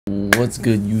What's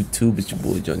good, YouTube? It's your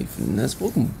boy Johnny Finesse.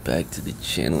 Welcome back to the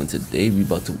channel, and today we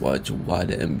about to watch why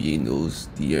the NBA knows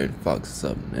De'Aaron Fox is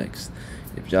up next.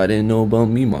 If y'all didn't know about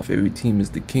me, my favorite team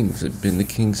is the Kings. I've been the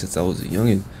Kings since I was a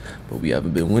youngin', but we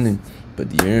haven't been winning. But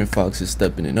De'Aaron Fox is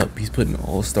stepping it up. He's putting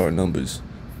all-star numbers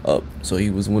up. So he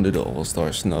was one of the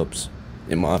all-star snubs,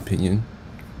 in my opinion.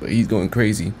 But he's going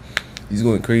crazy. He's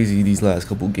going crazy these last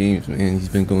couple games, man. He's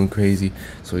been going crazy.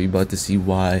 So you about to see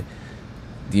why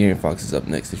De'Aaron Fox is up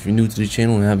next. If you're new to the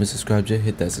channel and haven't subscribed yet,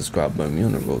 hit that subscribe button. We're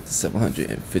on the road to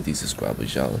 750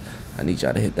 subscribers, y'all. I need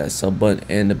y'all to hit that sub button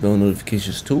and the bell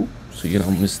notifications too, so you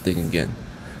don't miss a thing again.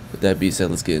 With that being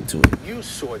said, let's get into it. You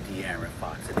saw De'Aaron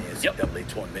Fox in the NCAA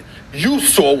tournament. You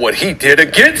saw what he did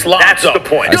against Lonzo. That's the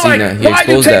point. You're like, why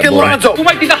are you taking Lonzo? Who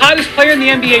might be the hottest player in the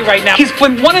NBA right now? He's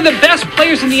been one of the best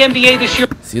players in the NBA this year.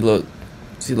 See,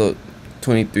 look,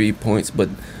 23 points, but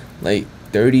like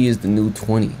 30 is the new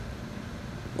 20.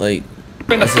 Like,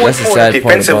 that's the sad part.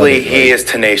 Defensively, he is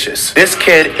tenacious. This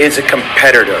kid is a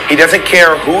competitor. He doesn't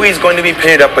care who he's going to be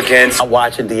pitted up against. I'm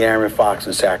watching De'Aaron Fox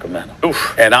in Sacramento.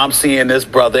 Oof. And I'm seeing this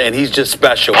brother, and he's just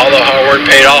special. All the hard work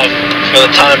paid off. For the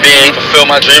time being, fulfill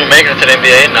my dream of making it to the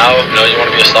NBA. Now, you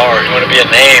want to be a star. You want to be a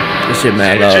name. This shit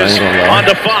mad loud, I ain't gonna lie. On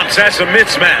to Fox, that's a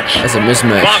mismatch. That's a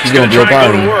mismatch. Fox He's gonna blow up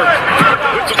on him. work.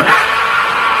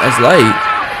 That's light.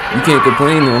 You can't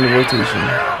complain on the rotation.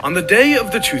 On the day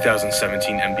of the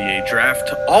 2017 NBA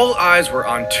draft, all eyes were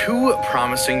on two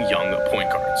promising young point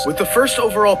guards. With the first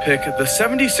overall pick, the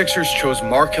 76ers chose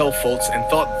Markelle Fultz and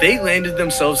thought they landed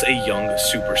themselves a young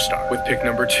superstar. With pick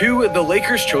number 2, the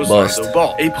Lakers chose Lonzo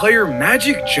Ball, a player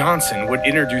Magic Johnson would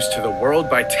introduce to the world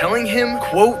by telling him,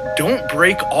 quote, "Don't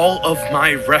break all of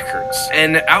my records."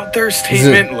 An out there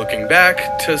statement looking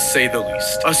back, to say the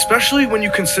least. Especially when you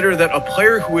consider that a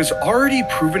player who has already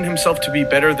proven himself to be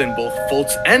better than both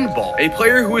Fultz and Ball, a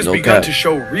player who has begun to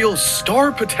show real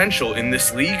star potential in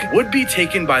this league, would be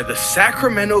taken by the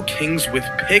Sacramento Kings with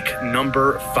pick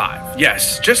number 5.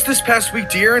 Yes, just this past week,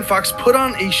 De'Aaron Fox put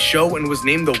on a show and was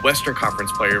named the Western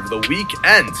Conference Player of the Week,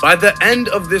 and by the end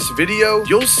of this video,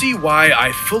 you'll see why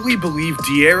I fully believe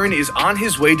De'Aaron is on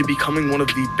his way to becoming one of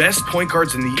the best point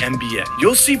guards in the NBA.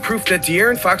 You'll see proof that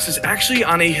De'Aaron Fox is actually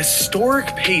on a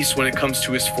historic pace when it comes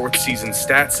to his 4th season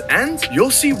stats, and you'll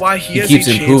see why he has keeps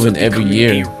a chance improving of every becoming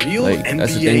year. a real Like, NBA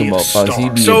that's the thing about Fox.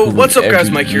 star. So what's up,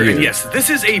 guys? Mike here, and yes, this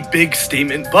is a big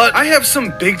statement, but I have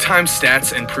some big time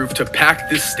stats and proof to back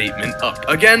this statement up.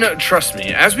 Again, trust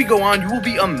me, as we go on, you will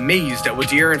be amazed at what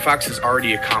De'Aaron Fox has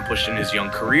already accomplished in his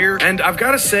young career, and I've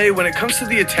got to say, when it comes to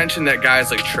the attention that guys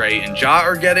like Trey and Ja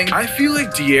are getting, I feel like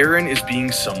De'Aaron is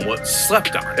being somewhat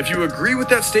slept on. If you agree with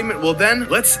that statement, well then,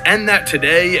 let's end that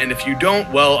today, and if you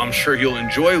don't, well, I'm sure you'll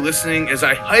enjoy listening as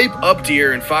I hype up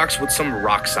De'Aaron Fox with some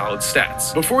rock solid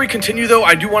stats. Before we continue though,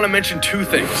 I do want to mention 2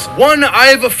 things. One, I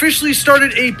have officially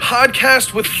started a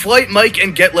podcast with Flight Mike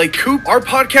and Get Like Coop. Our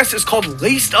podcast is called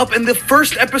Laced Up, and the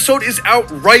first episode is out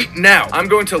right now. I'm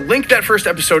going to link that first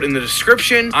episode in the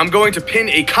description. I'm going to pin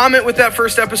a comment with that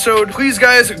first episode. Please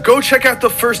guys, go check out the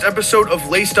first episode of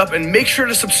Laced Up and make sure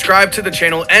to subscribe to the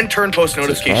channel and turn post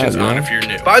notifications on if you're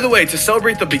new. By the way, to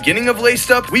celebrate the beginning of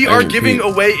Laced Up, we are giving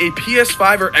away a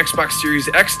PS5 or Xbox Series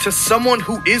X to someone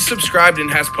who is subscribed and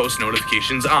has post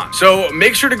notifications on. So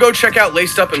make sure to go check out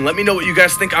Laced Up and let me know what you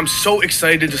guys think. I'm so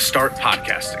excited to start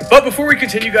podcasting. But before we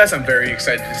continue, guys, I'm very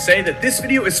excited to say that this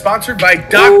video is sponsored by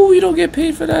Oh, you don't get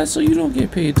paid for that, so you don't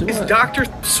get paid to what? Dr.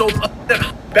 Soap,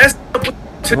 that best up with,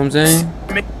 you know what I'm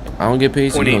saying? I don't get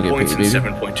paid, so you don't get points paid, baby.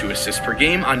 and 7.2 assists per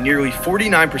game on nearly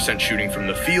 49% shooting from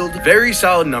the field. Very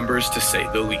solid numbers, to say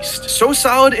the least. So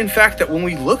solid, in fact, that when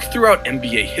we look throughout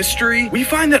NBA history, we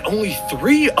find that only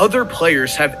 3 other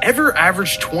players have ever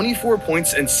averaged 24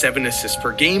 points and 7 assists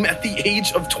per game at the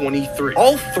age of 23.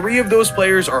 All 3 of those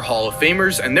players are Hall of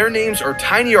Famers, and their names are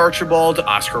Tiny Archibald,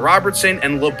 Oscar Robertson,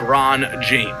 and LeBron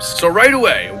James. So right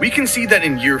away, we can see that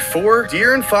in year 4,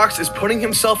 De'Aaron Fox is putting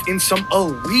himself in some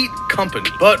elite company.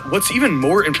 But what's even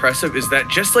more impressive is that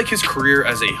just like his career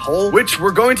as a whole, which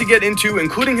we're going to get into,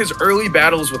 including his early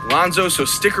battles with Lonzo, so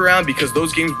stick around because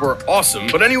those games were awesome.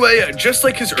 But anyway, just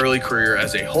like his early career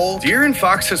as a whole, De'Aaron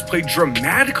Fox has played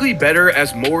dramatically better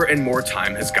as more and more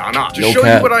time has gone on. To show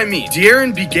you what I mean,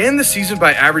 De'Aaron began the season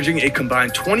by averaging a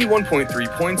combined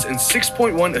 21.3 points and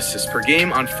 6.1 assists per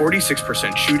game on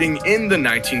 46% shooting in the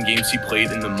 19 games he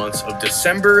played in the months of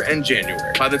December and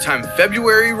January. By the time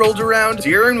February rolled around,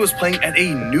 De'Aaron was playing at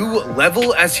a new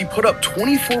level as he put up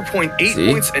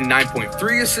 24.8 points and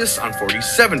 9.3 assists on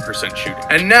 47% shooting.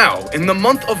 And now, in the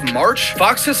month of March,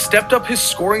 Fox has stepped up his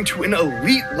scoring to an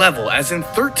elite level, as in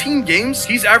 13 games,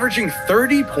 he's averaging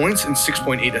 30 points and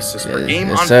 6.8 assists per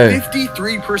game on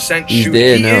 53% shooting.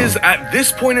 He is, at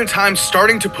this point in time,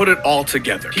 starting to put it all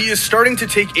together. He is starting to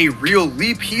take a real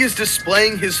leap. He is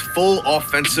displaying his full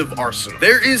offensive arsenal.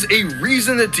 There is a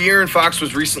reason that De'Aaron Fox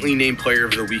was recently named Player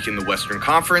of the Week in the Western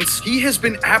Conference. He has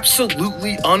been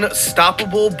absolutely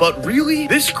unstoppable, but really,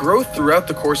 this growth throughout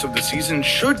the course of the season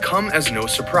should come as no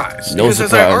surprise. Because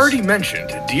as I already mentioned,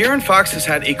 De'Aaron Fox has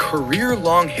had a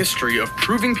career-long history of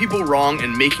proving people wrong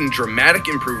and making dramatic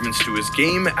improvements to his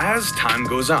game as time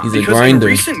goes on. Because in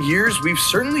recent years, we've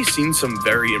certainly seen some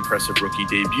very impressive rookie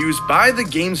debuts by the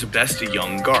game's best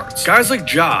young guards. Guys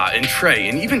like Ja and Trey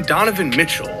and even Donovan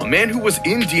Mitchell, a man who was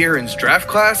in De'Aaron's draft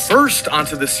class, burst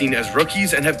onto the scene as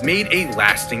rookies and have made a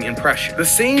lasting impression. The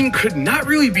same could not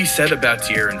really be said about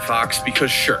De'Aaron Fox because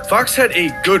sure, Fox had a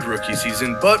good rookie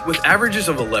season, but with averages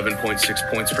of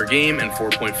 11.6 points per game and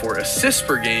 4.4 assists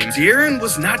per game, De'Aaron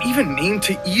was not even named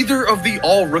to either of the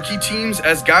all-rookie teams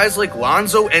as guys like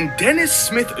Lonzo and Dennis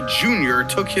Smith Jr.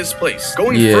 took his place.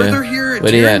 Going further here,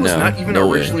 De'Aaron was not even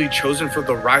originally chosen for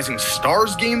the Rising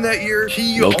Stars game that year.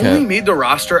 He only made the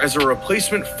roster as a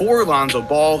replacement for Lonzo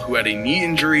Ball, who had a knee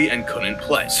injury and couldn't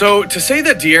play. So to say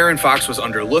that De'Aaron Fox was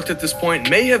underlooked at this point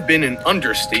may have been an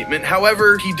understatement.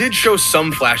 However, he did show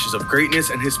some flashes of greatness,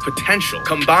 and his potential,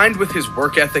 combined with his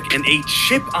work ethic and a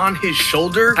chip on his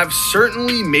shoulder, have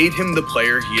certainly made him the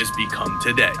player he has become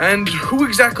today. And who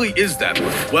exactly is that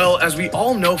player? Well, as we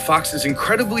all know, Fox is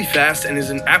incredibly fast and is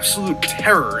an absolute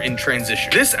terror in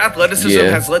transition. This athleticism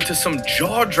has led to some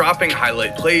jaw-dropping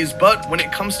highlight plays, but when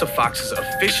it comes to Fox's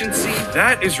efficiency,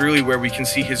 that is really where we can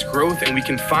see his growth and we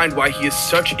can find why he is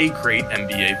such a great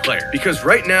NBA player. Because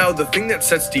right now, the thing that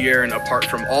sets De'Aaron apart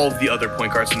from all of the other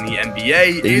point guards in the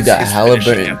NBA is his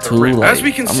finishing at the rim. As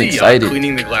we can see on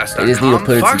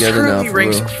cleaningtheglass.com, Fox currently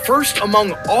ranks first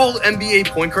among all NBA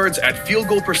point guards at field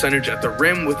goal percentage at the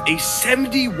rim with a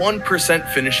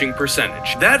 71% finishing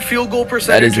percentage. That field goal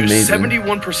percentage of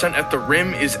 71% at the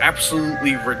rim is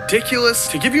absolutely ridiculous.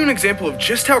 To give you an example of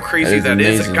just how crazy that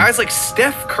is, guys like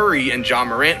Steph Curry and Ja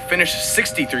Morant finished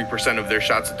 63% of their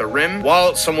shots at the rim,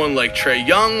 while someone like Trae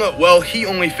Young, well, he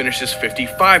only finishes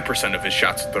 55% of his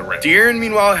shots at the rim. De'Aaron,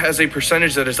 meanwhile, has a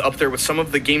percentage that is up there with some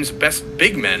of the game's best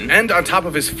big men, and on top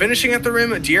of his finishing at the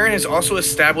rim, De'Aaron has also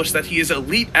established that he is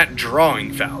elite at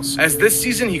drawing fouls. As this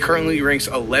season, he currently ranks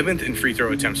 11th in free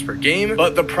throw attempts per game,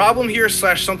 but the problem here,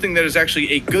 slash something that is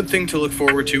actually a good thing to look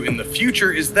forward to in the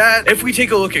future, is that if we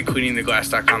take a look at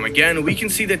cleaningtheglass.com again, we can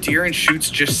see that De'Aaron shoots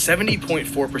just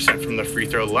 70.4% from the free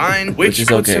throw line, which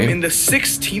puts him in the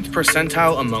 16th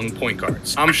percentile among point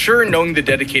guards. I'm sure, knowing the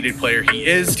dedicated player he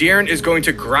is, De'Aaron is going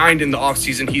to grind in the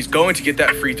offseason. He's going to get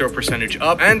that free throw percentage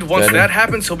up, and once that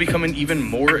happens, he'll become an even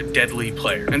more deadly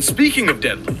player. And speaking of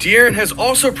deadly, De'Aaron has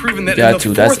also proven that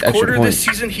in the fourth quarter this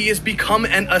season, he has become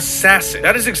an assassin.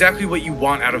 That is exactly what you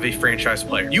want out of a franchise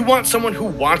player. You want someone who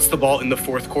wants the ball in the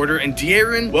fourth quarter, and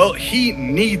De'Aaron, well, he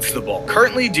needs the ball.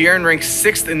 Currently, De'Aaron ranks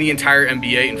 6th in the entire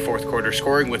NBA in fourth quarter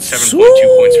scoring with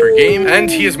 7.2 points per game, and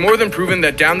he has more than proven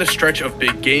that down the stretch of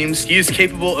big games, he is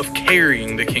capable of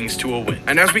carrying the Kings to a win.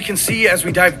 And as we can see, as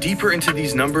we dive deeper into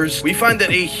these numbers, we find that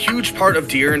a huge part of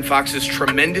De'Aaron Fox's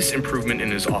tremendous improvement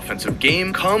in his offensive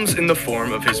game comes in the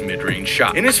form of his mid-range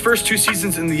shot. In his first 2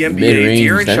 seasons in the NBA,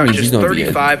 De'Aaron shot just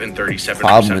 35 and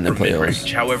 37% from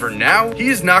mid-range. However, now he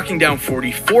is knocking down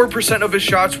 44% of his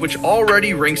shots, which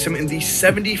already ranks him in the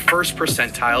 71st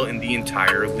percentile in the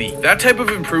entire league. That type of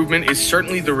improvement is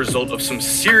certainly the result of some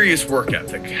serious work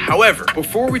ethic. However,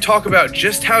 before we talk about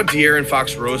just how De'Aaron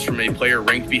Fox rose from a player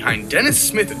ranked behind Dennis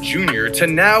Smith Jr. to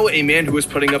now a man who is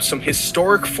putting up some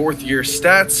historic fourth-year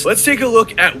stats, let's take a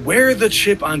look at where the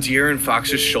chip on De'Aaron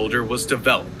Fox's shoulder was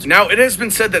developed. Now, it has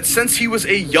been said that since he was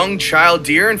a young child,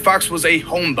 De'Aaron Fox was a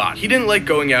homebody. He didn't like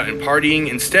going out and partying.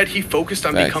 Instead, he focused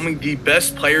on becoming the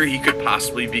best player he could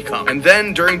possibly become. And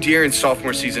then, during De'Aaron's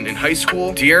sophomore season in high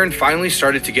school, De'Aaron finally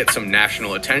started to get some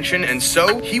national attention, and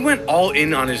so he went all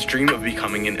in on his dream of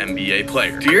becoming an NBA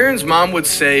player. De'Aaron's mom would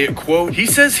say, quote, "He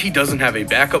says he doesn't have a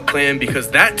backup plan because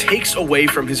that takes away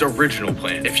from his original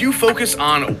plan. If you focus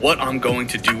on what I'm going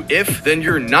to do if, then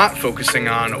you're not focusing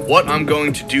on what I'm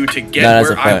going to do to get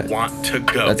where I want to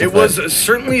go." It was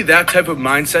certainly that type of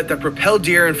mindset that propelled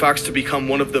De'Aaron Fox to become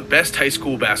one of the best high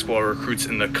school basketball recruits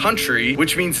in the country,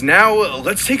 which means now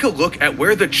let's take a look at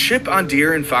where the chip on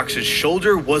De'Aaron Fox's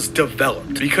shoulder was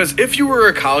developed. Because if you were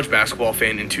a college basketball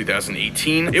fan in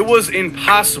 2018, it was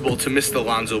impossible to miss the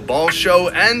Lonzo Ball show,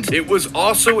 and it was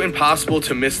also impossible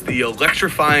to miss the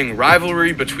electrifying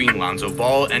rivalry between Lonzo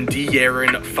Ball and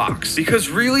De'Aaron Fox. Because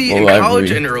really, in college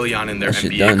and early on in their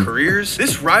NBA careers,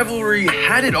 this rivalry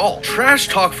had it all. Trash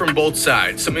talk from both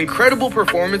sides, some incredible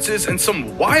performances, and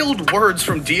some wild words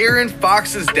from De'Aaron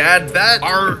Fox's dad that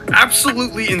are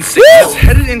absolutely insane. As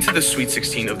headed into the Sweet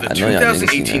 16 of the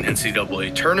 2018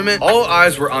 NCAA tournament, all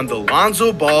eyes were on the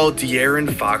Lonzo Ball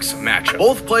De'Aaron Fox matchup.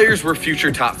 Both players were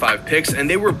future top 5 picks, and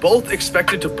they were both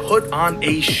expected to put on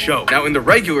a show. Now, in the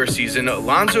regular season,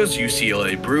 Lonzo's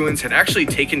UCLA Bruins had actually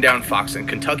taken down Fox in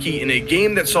Kentucky in a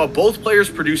game that saw both players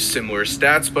produce similar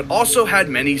stats, but also had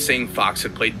many saying Fox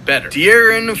had played better.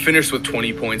 De'Aaron finished with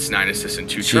 20 points, 9 assists, and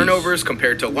 2 turnovers,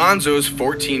 compared to Lonzo's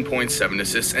 14 points, 7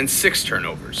 assists, and 6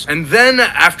 turnovers. And then,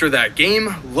 after that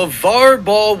game, LeVar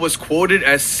Ball was quoted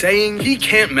as saying, "He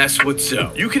can't mess with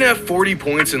Zoe. You can have 40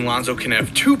 points and Lonzo can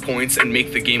have 2 points and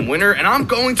make the game winner, and I'm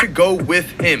going to go with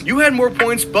him. You had more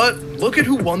points, but look at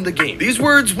who won the game." These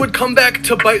words would come back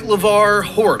to bite LeVar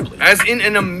horribly, as in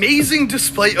an amazing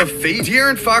display of faith,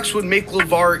 De'Aaron Fox would make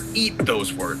LeVar eat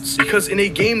those words. Because in a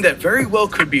game that very well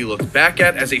could be looked back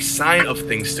at as a sign of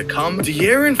things to come,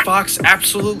 De'Aaron Fox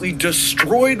absolutely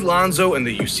destroyed Lonzo and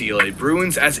the UCLA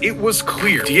Bruins, as it was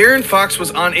clear De'Aaron Fox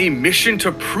was on a mission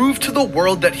to prove to the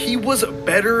world that he was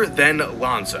better than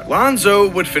Lonzo. Lonzo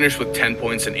would finish with 10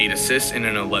 points and 8 assists in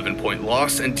an 11-point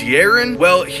loss, and De'Aaron,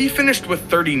 well, he finished with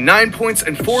 39 points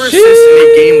and 4 assists in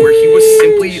a game where he was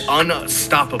simply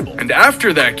unstoppable. And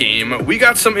after that game, we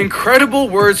got some incredible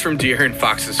words from De'Aaron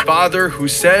Fox's father, who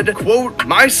said, quote,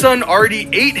 "My son already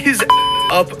ate his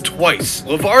up twice.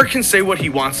 LeVar can say what he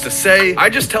wants to say. I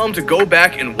just tell him to go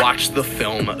back and watch the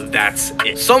film. That's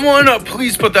it." Someone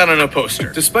please put that on a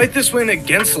poster. Despite this win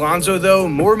against Lonzo, though,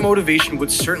 more motivation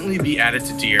would certainly be added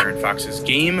to De'Aaron Fox's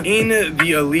game in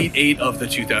the Elite 8 of the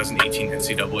 2018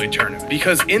 NCAA tournament.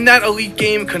 Because in that Elite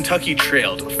game, Kentucky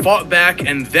trailed, fought back,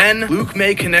 and then Luke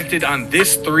May connected on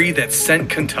this 3 that sent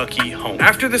Kentucky home.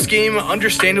 After this game,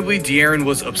 understandably, De'Aaron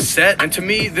was upset, and to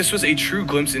me, this was a true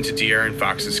glimpse into De'Aaron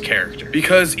Fox's character.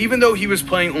 Because even though he was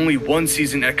playing only 1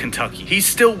 season at Kentucky, he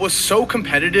still was so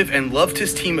competitive and loved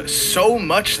his team so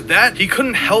much that he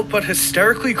couldn't help but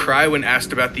hysterically cry when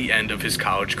asked about the end of his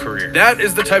college career. That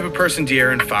is the type of person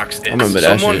De'Aaron Fox is.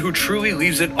 Someone who truly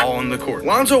leaves it all on the court.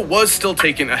 Lonzo was still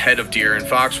taken ahead of De'Aaron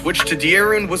Fox, which to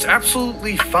De'Aaron was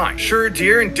absolutely fine. Sure,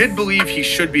 De'Aaron did believe he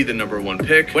should be the #1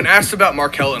 pick. When asked about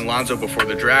Markelle and Lonzo before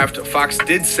the draft, Fox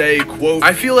did say, quote,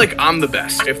 "I feel like I'm the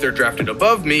best. If they're drafted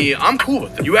above me, I'm cool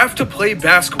with it. You have to play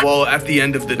basketball at the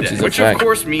end of the day," which of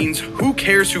course means who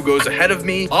cares who goes ahead of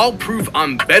me? I'll prove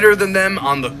I'm better than them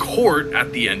on the court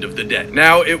at the end of the day.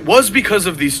 Now, it was because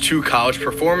of these 2 college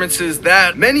performances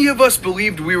that many of us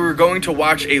believed we were going to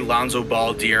watch a Lonzo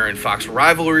Ball De'Aaron Fox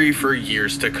rivalry for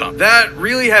years to come. That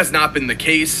really has not been the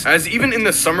case, as even in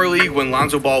the Summer League, when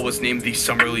Lonzo Ball was named the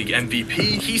Summer League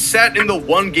MVP, he sat in the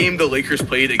 1 game the Lakers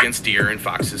played against De'Aaron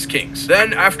Fox's Kings.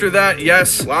 Then after that,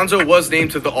 yes, Lonzo was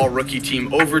named to the All-Rookie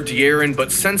team over De'Aaron,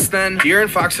 but since then, De'Aaron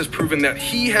Fox has proven that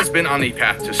he has been on a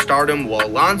path to stardom, while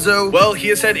Lonzo, well, he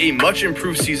has had a much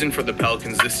improved season for the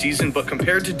Pelicans this season, but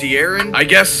compared to De'Aaron, I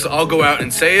guess I'll go out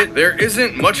and say it, there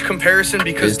isn't much comparison,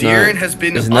 because De'Aaron has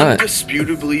been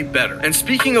undisputably better. And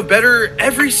speaking of better,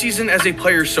 every season as a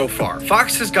player so far,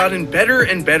 Fox has gotten better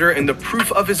and better, and the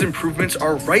proof of his improvements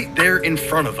are right there in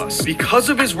front of us. Because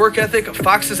of his work ethic,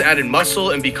 Fox has added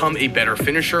muscle and become a better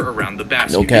finisher around the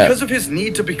basket. Because of his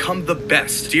need to become the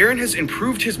best, De'Aaron has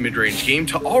improved his mid-range game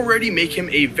to already make him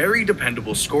a very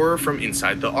dependable scorer from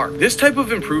inside the arc. This type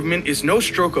of improvement is no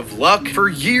stroke of luck. For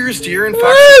years, De'Aaron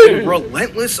Fox has been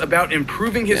relentless about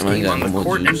improving his game on the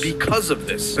court, and because of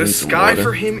this, the sky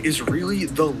for him is really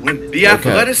the limit. The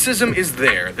athleticism is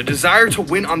there, the desire to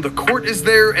win on the court is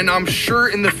there, and I'm sure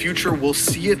in the future we'll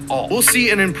see it all. We'll see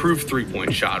an improved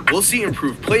 3-point shot, we'll see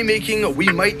improved playmaking, we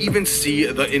might even see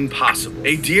the impossible.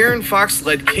 A De'Aaron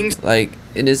Fox-led Kings... Like,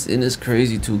 it is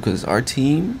crazy too, because our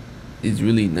team is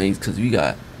really nice, because we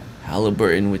got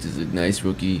Halliburton, which is a nice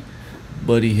rookie,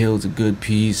 Buddy Hield's a good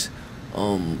piece,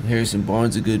 Harrison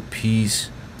Barnes a good piece.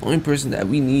 The only person that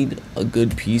we need a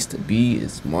good piece to be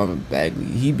is Marvin Bagley.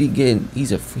 He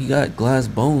got glass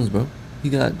bones, bro. He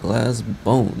got glass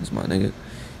bones, my nigga.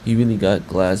 He really got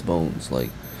glass bones.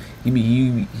 Like, he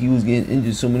was getting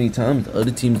injured so many times, the other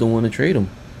teams don't want to trade him.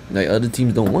 Like, other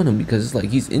teams don't want him because it's like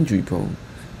he's injury prone.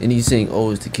 And he's saying,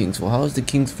 "Oh, it's the Kings' fault." How is the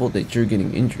Kings' fault that you're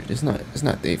getting injured? It's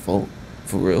not their fault,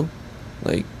 for real.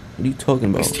 Like, What are you talking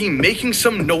about? His team making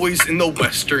some noise in the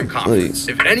Western Conference.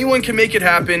 If anyone can make it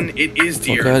happen, it is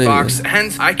De'Aaron Fox.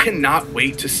 Hence, I cannot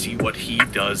wait to see what he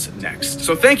does next.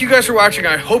 So thank you guys for watching.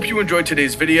 I hope you enjoyed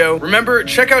today's video. Remember,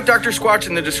 check out Dr. Squatch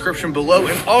in the description below.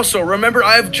 And also, remember,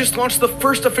 I have just launched the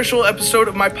first official episode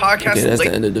of my podcast. Okay, that's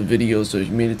the end of the video. So if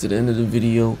you made it to the end of the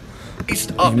video,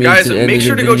 up, guys, make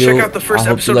sure to go check out the first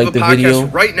episode of the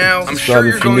podcast right now. I'm sure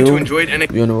you're going to enjoy it.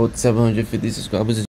 And we're on the road to 750 subscribers.